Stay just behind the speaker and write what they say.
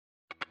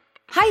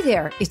Hi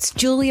there, it's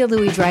Julia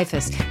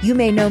Louis-Dreyfus. You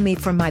may know me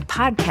from my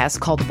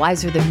podcast called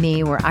Wiser Than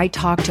Me, where I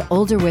talk to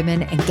older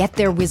women and get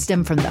their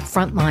wisdom from the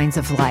front lines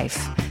of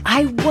life.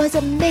 I was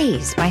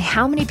amazed by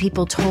how many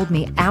people told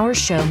me our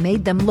show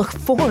made them look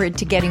forward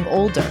to getting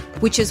older,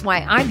 which is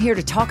why I'm here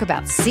to talk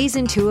about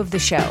season 2 of the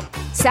show.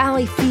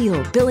 Sally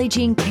Field, Billie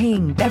Jean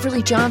King,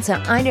 Beverly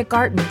Johnson, Ina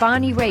Garten,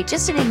 Bonnie Raitt,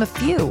 just to name a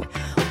few.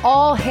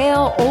 All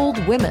hail old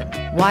women.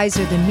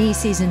 Wiser Than Me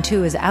season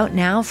 2 is out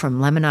now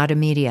from Lemonada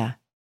Media.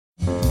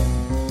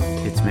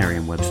 It's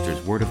Merriam-Webster's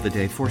Word of the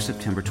Day for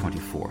September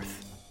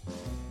 24th.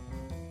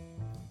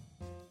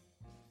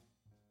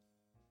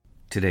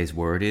 Today's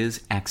word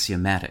is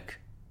axiomatic,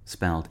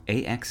 spelled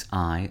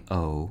A-X-I-O-M-A-T-I-C.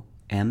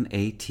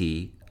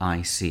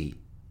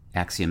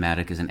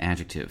 Axiomatic is an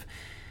adjective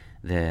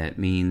that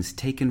means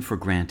taken for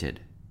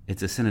granted.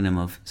 It's a synonym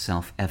of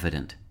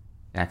self-evident.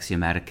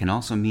 Axiomatic can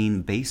also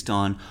mean based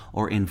on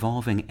or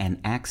involving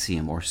an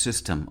axiom or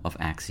system of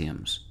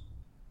axioms.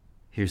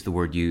 Here's the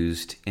word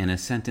used in a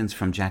sentence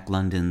from Jack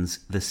London's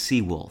The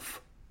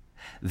Sea-Wolf.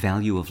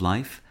 Value of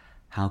life?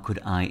 How could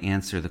I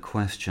answer the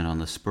question on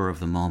the spur of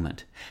the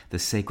moment? The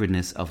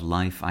sacredness of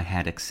life I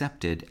had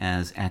accepted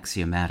as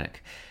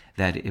axiomatic.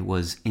 That it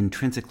was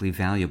intrinsically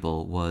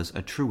valuable was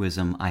a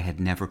truism I had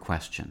never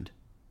questioned.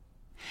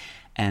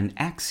 An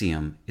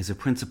axiom is a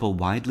principle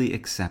widely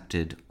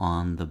accepted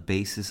on the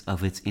basis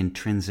of its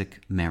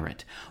intrinsic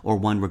merit, or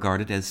one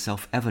regarded as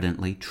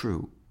self-evidently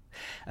true.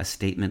 A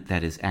statement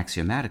that is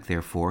axiomatic,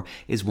 therefore,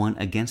 is one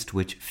against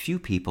which few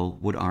people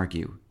would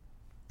argue.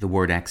 The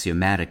word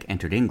axiomatic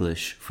entered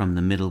English from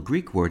the Middle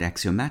Greek word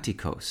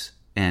axiomatikos,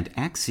 and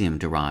axiom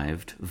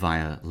derived,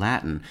 via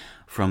Latin,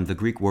 from the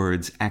Greek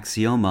words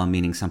axioma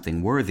meaning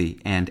something worthy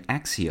and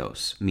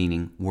axios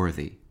meaning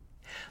worthy.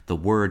 The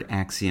word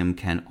axiom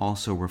can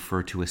also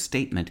refer to a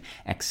statement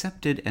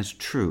accepted as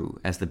true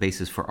as the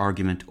basis for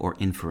argument or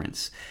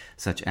inference.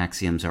 Such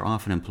axioms are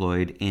often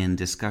employed in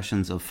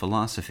discussions of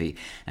philosophy,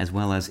 as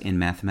well as in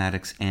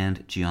mathematics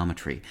and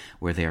geometry,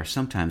 where they are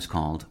sometimes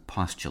called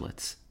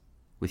postulates.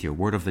 With your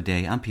Word of the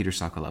Day, I'm Peter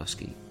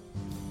Sokolowski.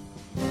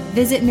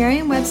 Visit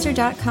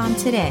Merriam-Webster.com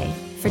today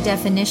for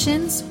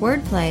definitions,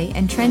 wordplay,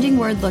 and trending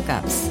word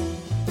lookups.